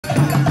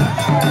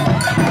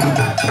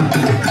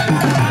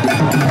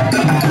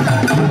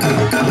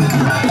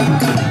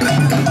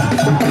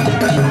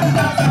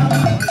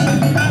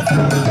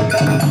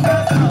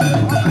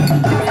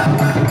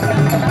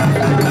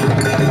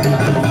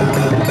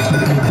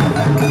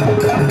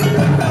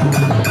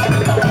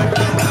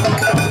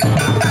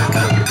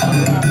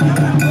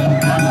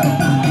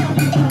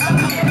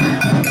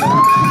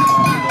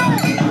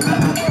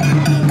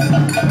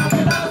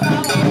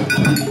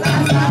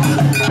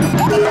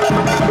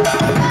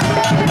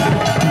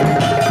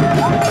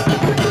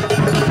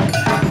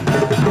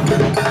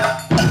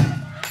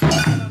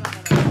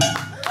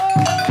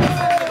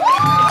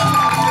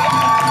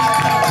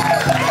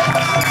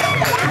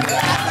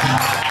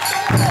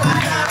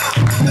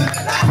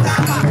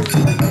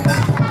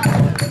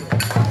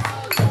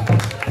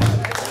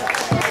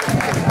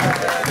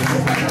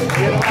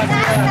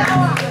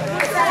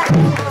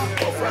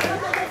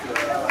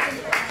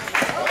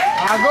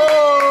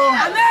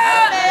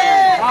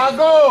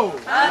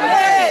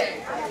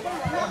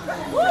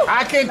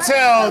I can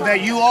tell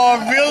that you all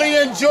really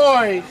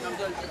enjoyed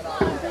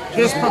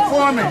this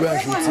performance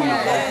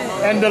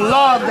and the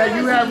love that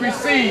you have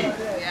received.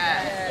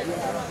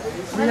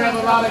 We have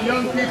a lot of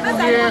young people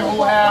here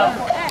who have...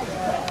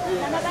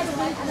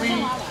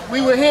 We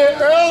were here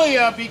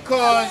earlier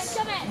because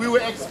we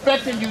were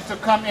expecting you to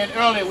come in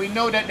earlier. We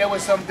know that there were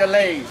some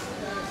delays.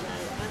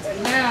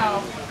 And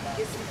now,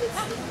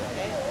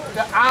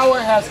 the hour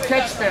has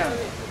catched them.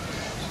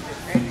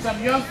 And some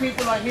young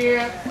people are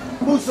here.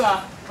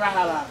 Musa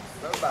Rahala,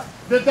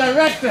 the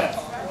director.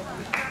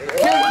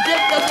 Can we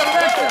get the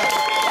director?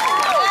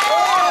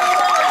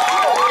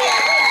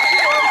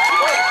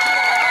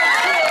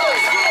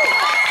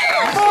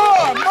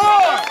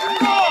 More.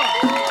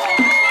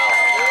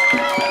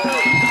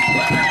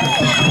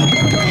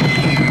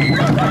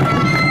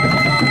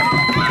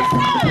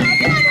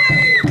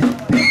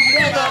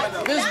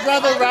 This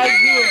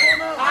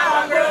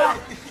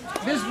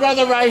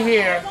brother right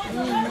here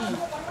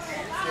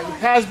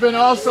has been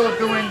also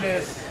doing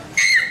this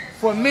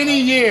for many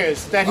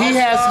years, that he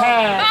has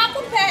had.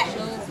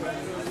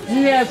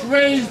 He has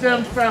raised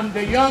them from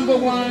the younger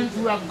ones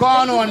who have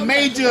gone on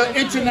major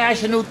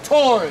international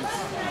tours.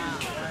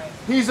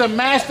 He's a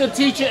master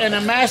teacher and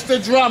a master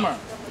drummer.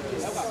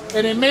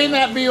 And it may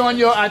not be on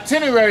your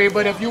itinerary,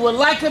 but if you would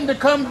like him to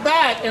come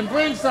back and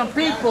bring some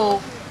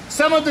people,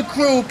 some of the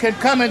crew can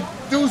come and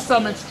do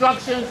some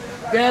instructions,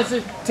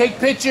 dances, take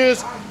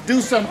pictures, do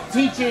some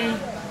teaching.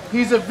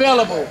 He's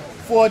available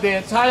for the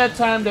entire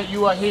time that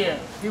you are here.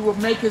 He will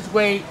make his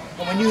way,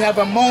 and when you have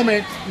a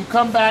moment, you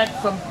come back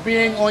from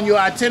being on your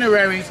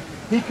itineraries,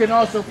 he can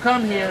also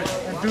come here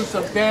and do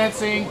some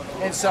dancing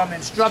and some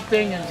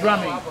instructing and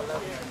drumming.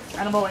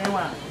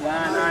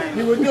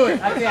 He will do it.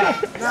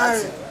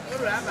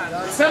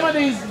 Some of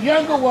these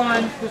younger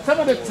ones, some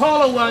of the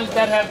taller ones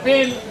that have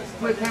been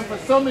with him for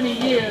so many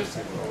years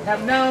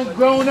have now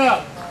grown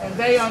up, and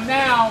they are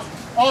now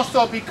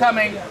also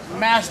becoming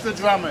master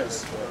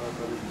drummers.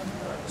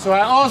 So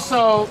I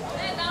also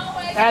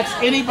ask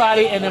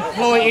anybody and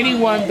employ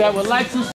anyone that would like to